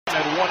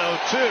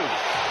1-0-2.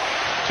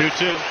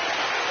 2-2.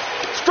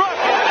 Struck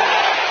him.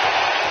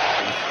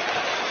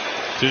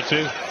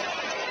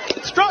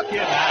 2-2. Struck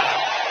him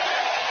out.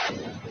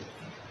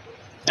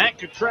 And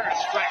Contreras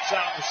strikes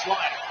out on the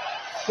slider.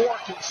 4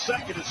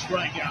 consecutive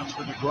strikeouts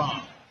for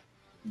DeGrom.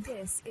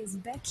 This is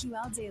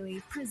BetQL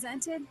Daily,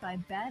 presented by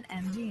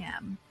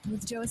BetMGM,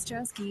 with Joe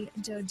Ostrowski,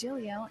 Joe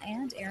Giglio,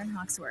 and Aaron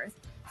Hawksworth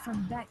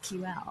from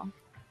BetQL.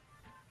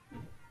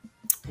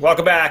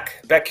 Welcome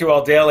back.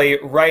 BetQL Daily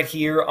right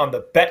here on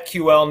the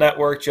BetQL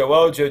Network. Joe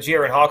O, Joe G,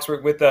 Aaron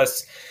Hawksworth with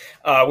us,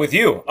 with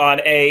you on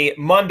a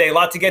Monday. A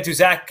lot to get to.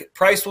 Zach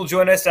Price will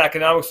join us. Zach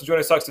Economics will join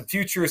us. Talk some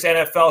futures,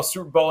 NFL,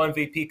 Super Bowl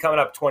MVP coming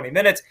up 20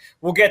 minutes.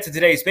 We'll get to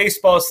today's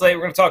baseball slate.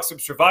 We're going to talk some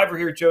Survivor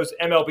here, Joe's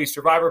MLB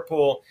Survivor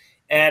pool,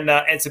 and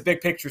some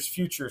big pictures,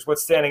 futures,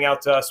 what's standing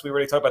out to us. We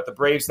already talked about the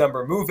Braves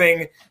number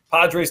moving,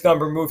 Padres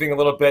number moving a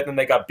little bit, and then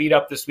they got beat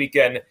up this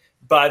weekend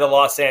by the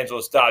Los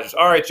Angeles Dodgers.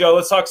 All right, Joe,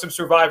 let's talk some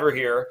Survivor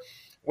here.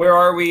 Where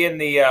are we in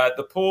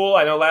the pool?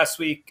 I know last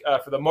week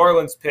for the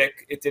Marlins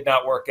pick, it did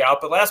not work out,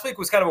 but last week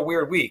was kind of a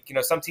weird week. You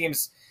know, some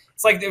teams,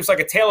 it was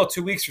like a tale of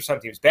 2 weeks for some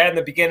teams. Bad in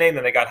the beginning,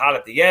 then they got hot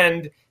at the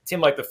end. A team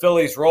like the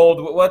Phillies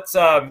rolled. What's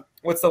the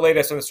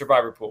latest on the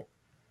Survivor pool?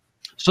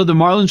 So the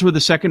Marlins were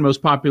the second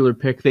most popular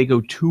pick. They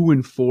go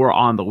 2-4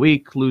 on the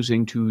week,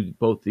 losing to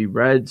both the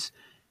Reds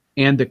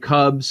and the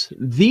Cubs.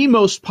 The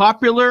most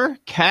popular,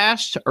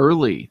 cashed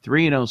early,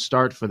 3-0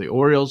 start for the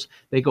Orioles.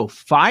 They go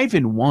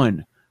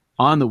 5-1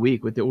 on the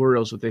week with the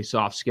Orioles with a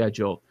soft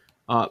schedule.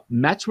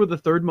 Mets were the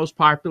third most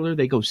popular.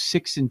 They go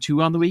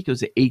 6-2 on the week. It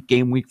was an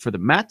 8-game week for the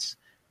Mets.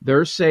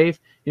 They're safe.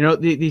 You know,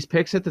 these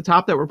picks at the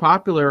top that were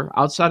popular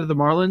outside of the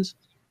Marlins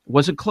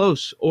wasn't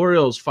close.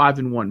 Orioles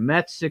 5-1,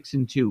 Mets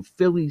 6-2,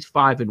 Phillies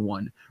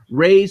 5-1,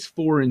 Rays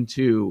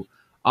 4-2.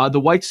 The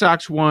White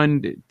Sox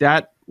won.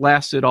 That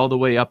lasted all the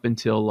way up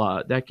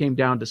until that came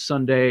down to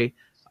Sunday.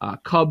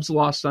 Cubs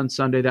lost on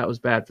Sunday. That was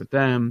bad for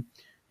them.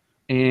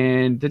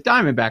 And the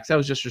Diamondbacks, that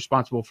was just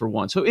responsible for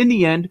one. So in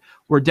the end,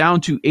 we're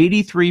down to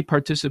 83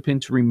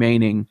 participants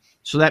remaining.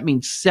 So that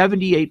means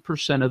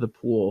 78% of the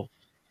pool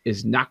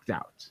is knocked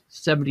out.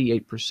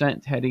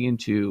 78% heading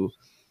into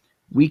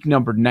week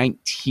number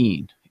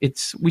 19.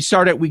 We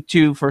start at week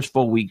 2, first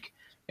full week,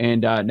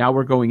 and now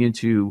we're going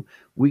into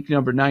week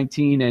number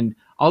 19. And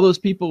all those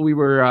people we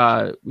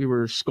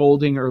were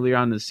scolding earlier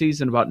on in the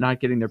season about not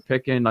getting their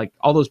pick in, like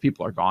all those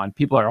people are gone.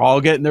 People are all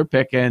getting their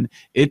pick in.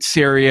 It's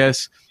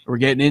serious. We're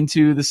getting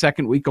into the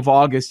second week of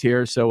August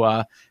here,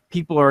 so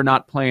people are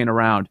not playing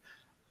around.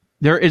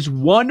 There is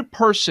one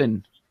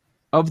person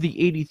of the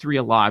 83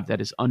 alive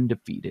that is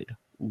undefeated.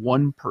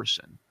 One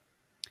person.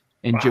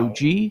 And wow. Joe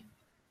G,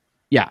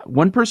 yeah,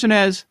 one person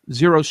has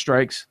 0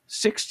 strikes.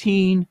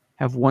 16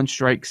 have 1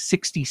 strike.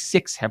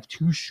 66 have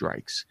 2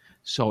 strikes.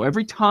 So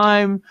every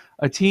time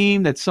a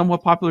team that's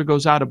somewhat popular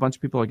goes out, a bunch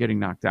of people are getting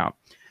knocked out.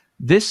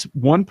 This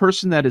one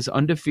person that is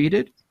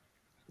undefeated,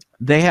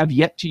 they have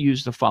yet to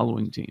use the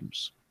following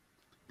teams.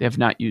 They have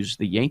not used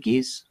the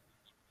Yankees,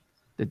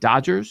 the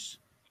Dodgers,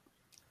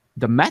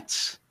 the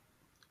Mets,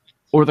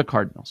 or the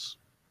Cardinals.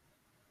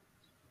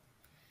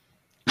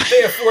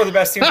 They have 4 of the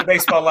best teams in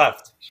baseball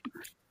left.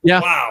 Yeah.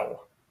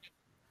 Wow.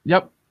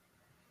 Yep.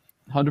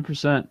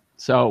 100%.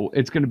 So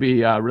it's going to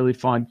be really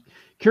fun.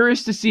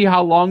 Curious to see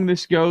how long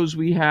this goes.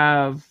 We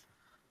have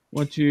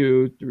 1,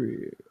 2,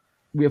 3.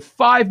 We have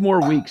 5 more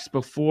weeks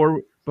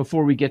before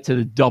we get to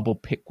the double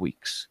pick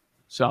weeks.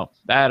 So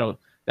that'll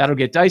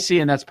get dicey,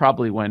 and that's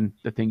probably when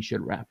the thing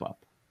should wrap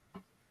up,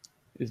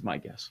 is my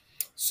guess.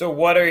 So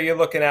what are you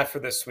looking at for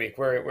this week?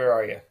 Where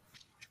are you?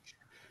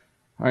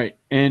 All right.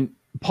 And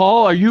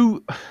Paul, are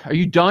you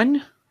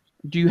done?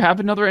 Do you have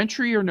another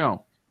entry or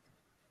no?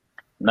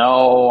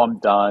 No, I'm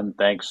done.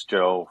 Thanks,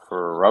 Joe,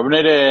 for rubbing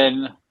it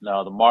in.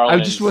 No, the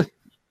Marlins.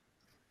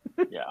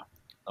 Yeah,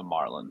 the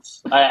Marlins.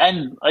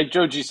 And like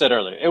Joe G said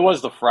earlier, it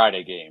was the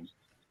Friday game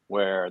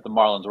where the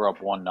Marlins were up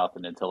 1-0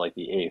 until like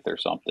the 8th or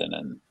something.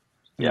 And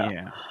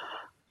yeah.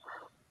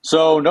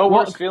 So no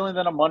worse feeling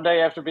than a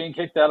Monday after being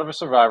kicked out of a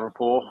Survivor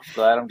pool.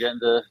 Glad I'm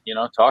getting to,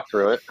 talk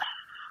through it.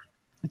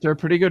 They're a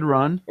pretty good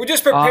run. We're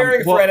just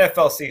preparing for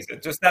NFL season.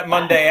 Just that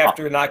Monday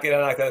after not getting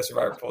knocked out of the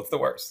Survivor pool. It's the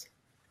worst.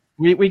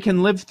 We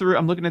can live through.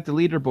 I'm looking at the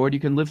leaderboard. You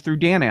can live through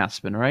Dan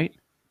Aspen, right?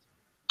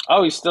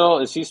 Oh,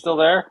 is he still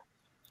there?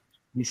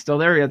 He's still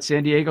there. He had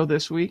San Diego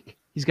this week.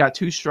 He's got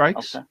 2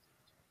 strikes. Okay.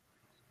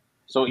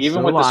 So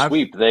even with the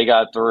sweep, they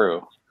got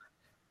through.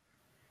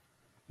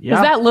 Yeah.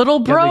 Is that little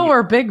bro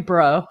or big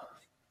bro?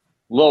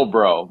 Little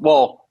bro.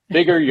 Well,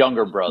 bigger,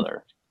 younger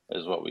brother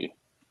is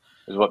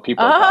what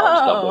people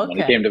call him when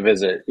he came to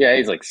visit. Yeah,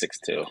 he's like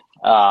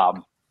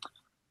 6'2".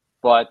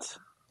 But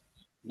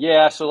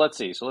yeah, so let's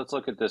see. So let's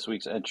look at this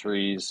week's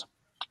entries.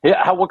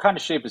 Yeah, what kind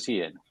of shape is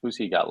he in? Who's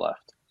he got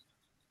left?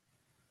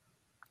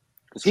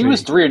 Because he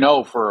was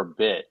 3-0 for a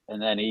bit,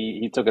 and then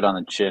he took it on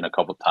the chin a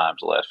couple times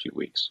the last few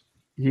weeks.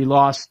 He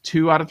lost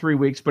 2 out of 3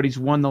 weeks, but he's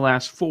won the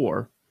last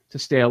 4 to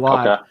stay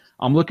alive. Okay.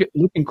 I'm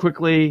looking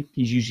quickly.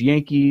 He's used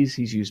Yankees.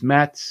 He's used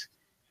Mets.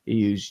 He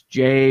used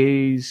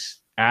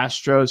Jays,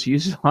 Astros. He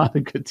uses a lot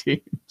of good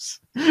teams.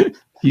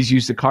 He's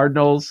used the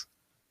Cardinals.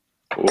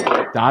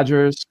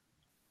 Dodgers.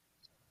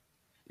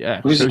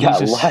 Yeah. Who's he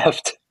got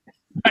left?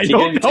 Is he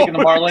going to be taking the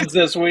Marlins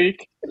this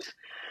week?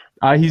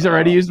 He's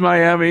already used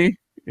Miami.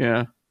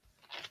 Yeah.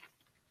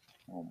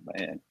 Oh,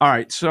 man. All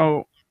right.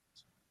 So,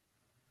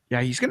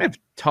 yeah, he's going to have a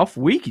tough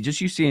week. He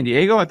just used San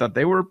Diego. I thought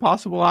they were a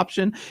possible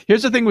option.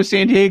 Here's the thing with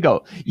San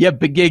Diego. Yeah,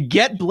 but you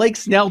get Blake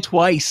Snell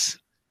twice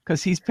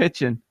because he's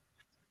pitching.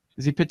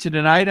 Is he pitching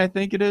tonight? I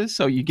think it is.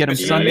 So you get him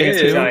Sunday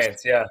too.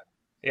 Giants,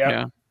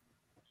 yeah.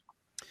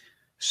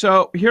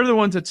 So here are the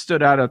ones that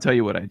stood out. I'll tell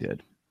you what I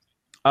did.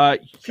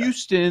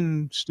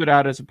 Houston stood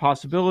out as a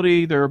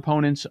possibility. Their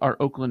opponents are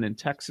Oakland and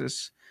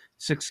Texas.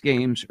 6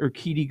 games.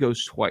 Urquidy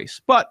goes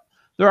twice. But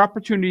there are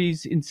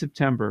opportunities in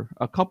September,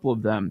 a couple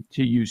of them,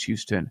 to use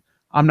Houston.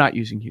 I'm not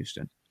using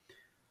Houston.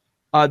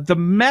 The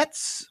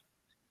Mets,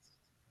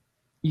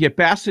 you get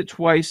Bassett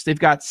twice. They've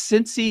got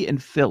Cincy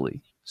and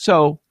Philly.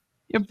 So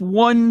you have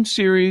one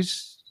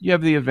series, you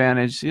have the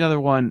advantage. The other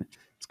one,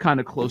 it's kind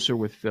of closer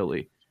with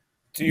Philly.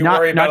 Do you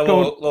worry about a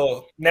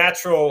little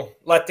natural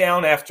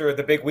letdown after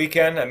the big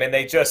weekend? I mean,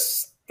 they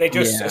just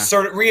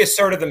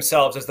reasserted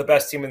themselves as the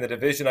best team in the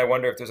division. I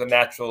wonder if there's a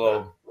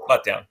natural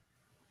letdown.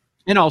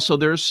 And also,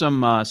 there's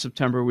some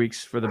September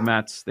weeks for the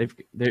Mets.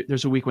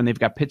 There's a week when they've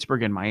got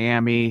Pittsburgh and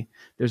Miami.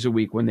 There's a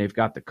week when they've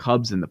got the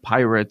Cubs and the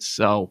Pirates.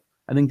 So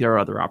I think there are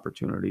other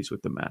opportunities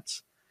with the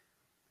Mets.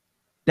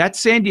 That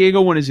San Diego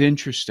one is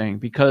interesting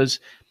because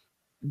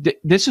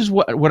this is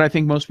what I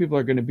think most people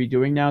are going to be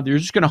doing now. They're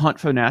just going to hunt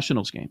for the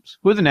Nationals games.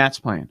 Who are the Nats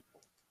playing?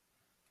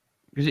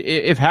 Because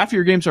if half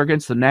your games are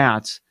against the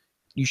Nats,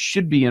 you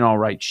should be in all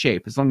right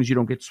shape as long as you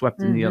don't get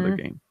swept in the other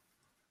game.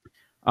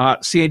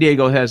 San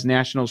Diego has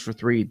Nationals for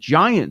 3,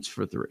 Giants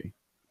for 3.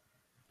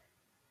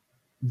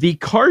 The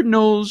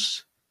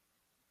Cardinals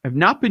have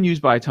not been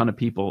used by a ton of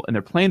people, and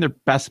they're playing their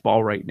best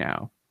ball right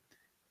now.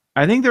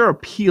 I think they're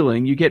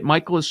appealing. You get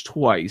Michaelis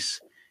twice.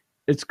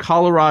 It's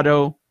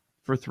Colorado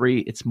for 3.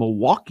 It's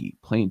Milwaukee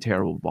playing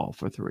terrible ball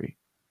for 3.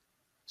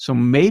 So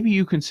maybe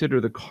you consider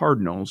the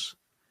Cardinals.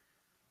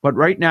 But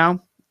right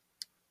now,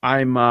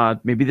 I'm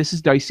maybe this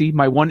is dicey.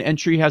 My one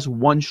entry has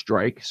 1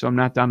 strike, so I'm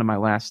not down to my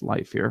last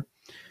life here.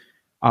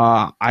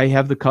 I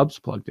have the Cubs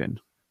plugged in.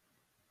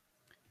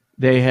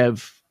 They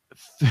have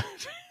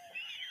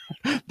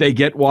they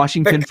get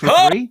Washington for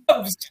 3.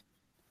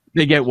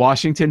 They get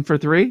Washington for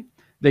 3.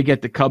 They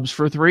get the Cubs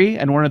for 3,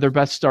 and one of their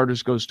best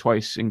starters goes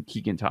twice in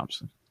Keegan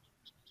Thompson.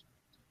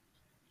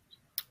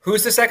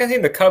 Who's the second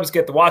team? The Cubs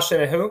get the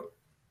Washington and who?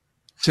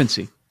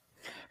 Cincy.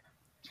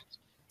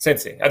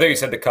 I thought you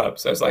said the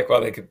Cubs. I was like,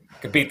 well, they could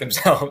beat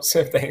themselves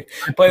if they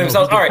play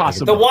themselves. All right.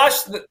 Possible.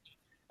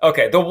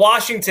 The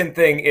Washington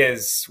thing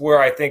is where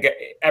I think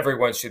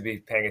everyone should be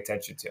paying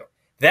attention to.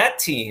 That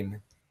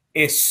team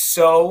is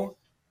so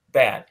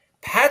bad.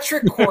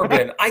 Patrick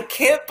Corbin, I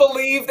can't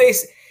believe they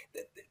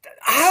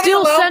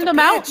still send him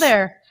out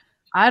there.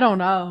 I don't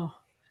know.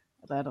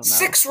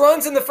 6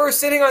 runs in the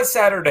first inning on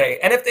Saturday,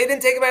 and if they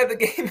didn't take him out of the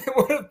game, it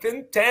would have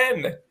been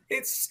 10.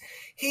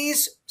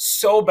 He's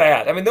so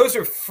bad. I mean, those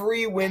are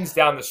free wins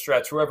down the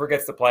stretch, whoever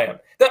gets to play him.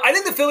 I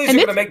think the Phillies are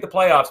going to make the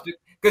playoffs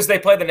because they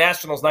play the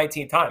Nationals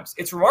 19 times.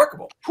 It's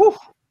remarkable. Whew.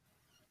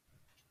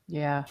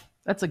 Yeah,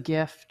 that's a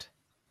gift.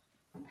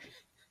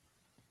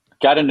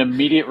 Got an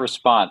immediate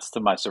response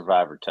to my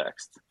Survivor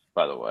text,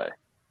 by the way.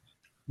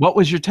 What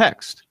was your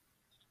text?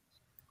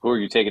 Who are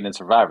you taking in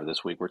Survivor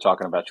this week? We're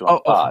talking about you on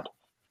the pod.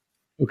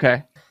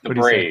 Okay. The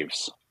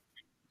Braves.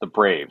 The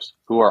Braves,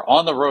 who are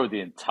on the road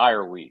the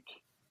entire week.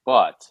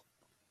 But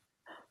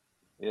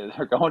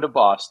they're going to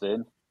Boston,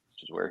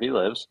 which is where he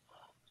lives,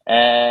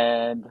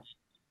 and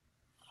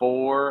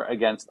 4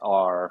 against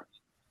our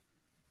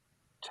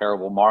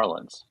terrible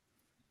Marlins.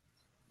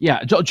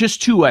 Yeah,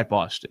 just 2 at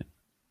Boston.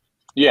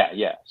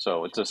 Yeah.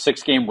 So it's a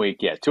 6-game week.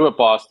 Yeah, 2 at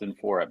Boston,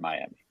 4 at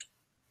Miami.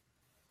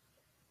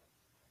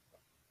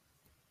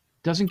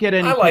 Doesn't get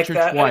any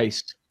pitcher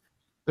twice.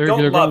 They're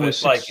going with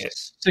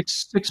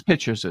six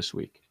pitchers this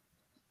week.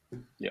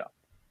 Yeah.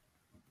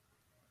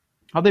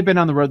 How they been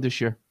on the road this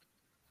year?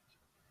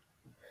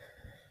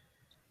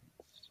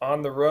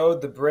 On the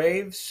road, the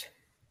Braves,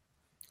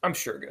 I'm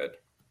sure good.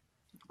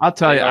 I'll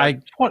tell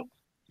you,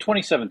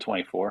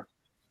 27-24,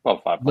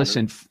 about 500.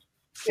 Listen,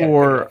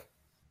 for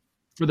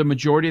the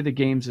majority of the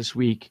games this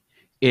week,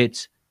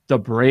 it's the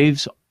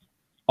Braves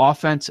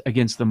offense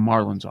against the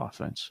Marlins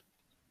offense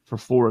for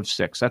 4 of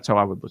 6. That's how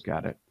I would look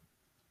at it.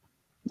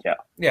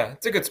 Yeah,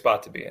 it's a good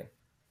spot to be in.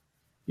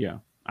 Yeah,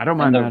 I don't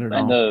mind that at all.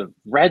 And the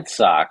Red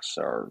Sox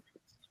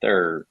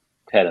they're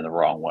heading the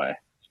wrong way.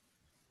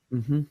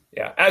 Mm-hmm.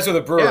 Yeah, as are the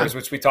Brewers,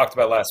 which we talked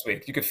about last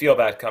week. You could feel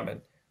that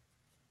coming.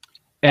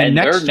 And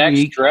their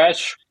next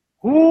stretch,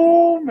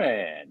 oh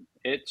man,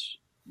 it's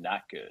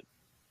not good.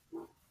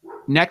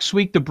 Next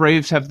week, the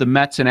Braves have the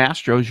Mets and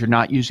Astros. You're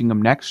not using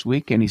them next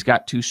week, and he's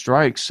got 2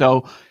 strikes.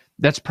 So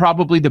that's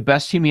probably the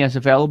best team he has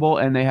available,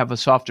 and they have a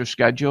softer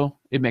schedule.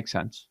 It makes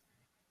sense.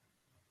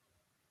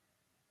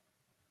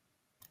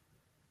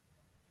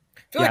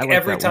 I feel like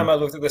every time I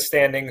looked at the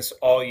standings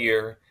all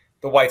year,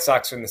 the White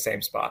Sox are in the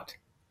same spot.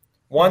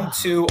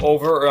 1-2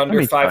 over or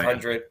under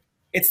 500.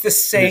 It's the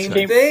same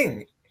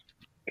thing.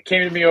 It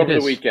came to me over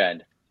the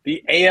weekend.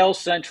 The AL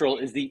Central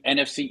is the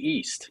NFC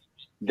East.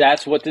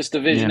 That's what this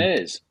division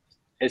is.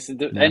 It's the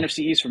NFC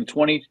East from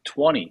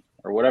 2020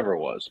 or whatever it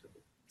was.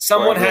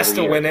 Someone has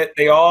to win it.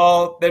 They're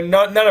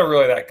none are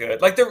really that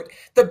good. Like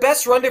the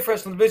best run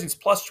differential in the division is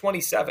plus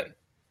 27.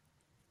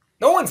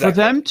 No one's that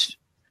good.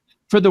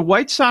 For the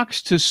White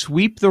Sox to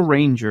sweep the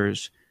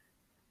Rangers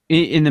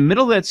in the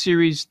middle of that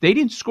series, they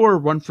didn't score a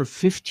run for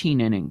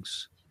 15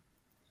 innings.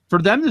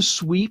 For them to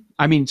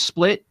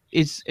split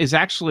is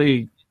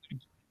actually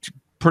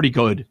pretty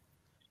good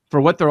for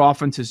what their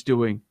offense is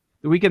doing.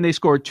 The weekend they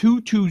scored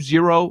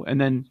 2-2-0, and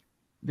then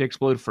they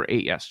exploded for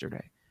 8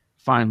 yesterday.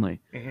 Finally.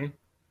 Mm-hmm.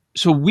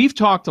 So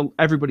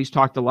everybody's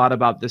talked a lot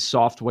about this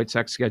soft White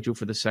Sox schedule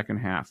for the second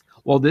half.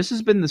 Well, this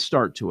has been the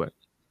start to it.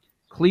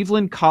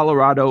 Cleveland,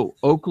 Colorado,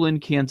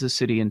 Oakland, Kansas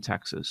City, and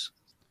Texas.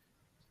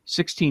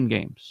 16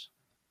 games.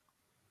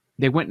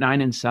 They went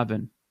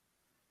 9-7.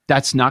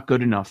 That's not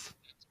good enough.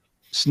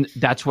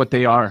 That's what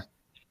they are.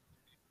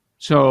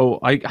 So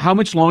how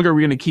much longer are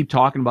we going to keep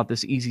talking about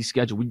this easy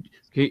schedule?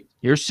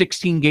 Here's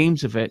 16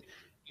 games of it.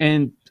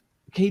 And,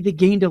 they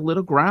gained a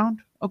little ground.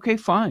 Okay,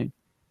 fine.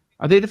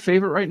 Are they the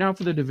favorite right now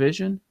for the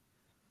division?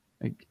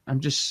 I'm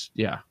just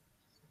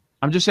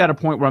at a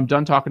point where I'm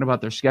done talking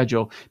about their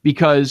schedule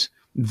because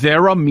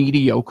they're a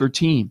mediocre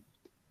team.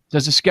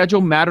 Does the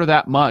schedule matter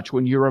that much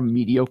when you're a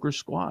mediocre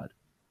squad?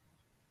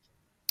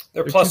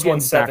 They're plus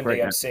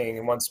 170, I'm seeing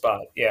in one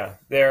spot. Yeah,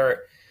 the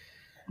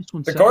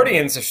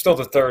Guardians are still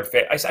the third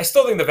favorite. I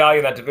still think the value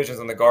in that division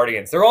is on the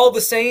Guardians. They're all the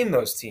same,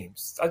 those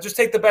teams. I'll just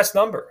take the best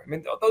number. I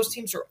mean, those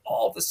teams are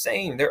all the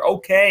same. They're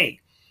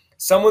okay.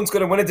 Someone's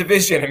going to win a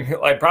division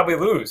and probably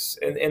lose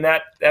in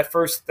that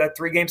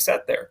 3-game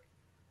set there.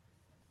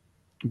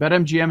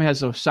 BetMGM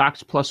has a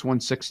Sox plus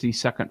 160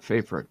 second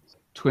favorite.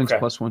 Twins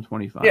plus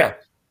 125.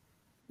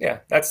 Yeah,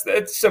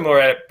 it's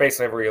similar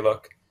basically everywhere you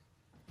look.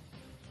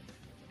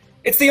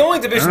 It's the only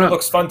division that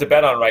looks fun to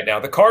bet on right now.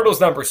 The Cardinals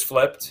numbers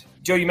flipped.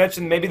 Joe, you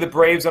mentioned maybe the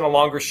Braves on a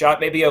longer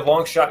shot, maybe a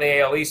long shot in the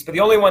AL East, but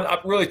the only one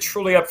really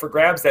truly up for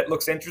grabs that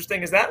looks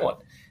interesting is that one.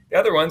 The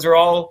other ones are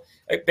all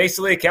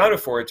basically accounted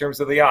for in terms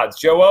of the odds.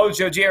 Joe O,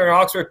 Joe G, Aaron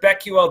Hawksworth,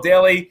 BetQL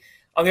Daily.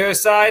 On the other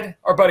side,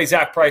 our buddy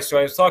Zach Price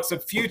joins us. Talk some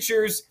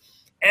futures,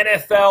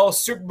 NFL,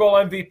 Super Bowl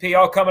MVP,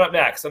 all coming up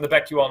next on the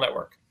BetQL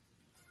Network.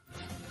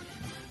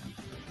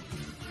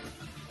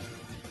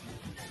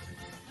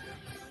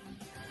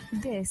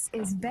 This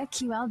is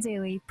BetQL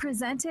Daily,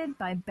 presented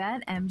by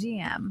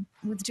BetMGM,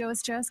 with Joe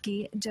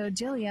Ostrowski, Joe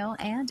Giglio,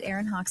 and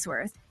Aaron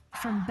Hawksworth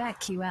from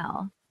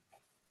BetQL.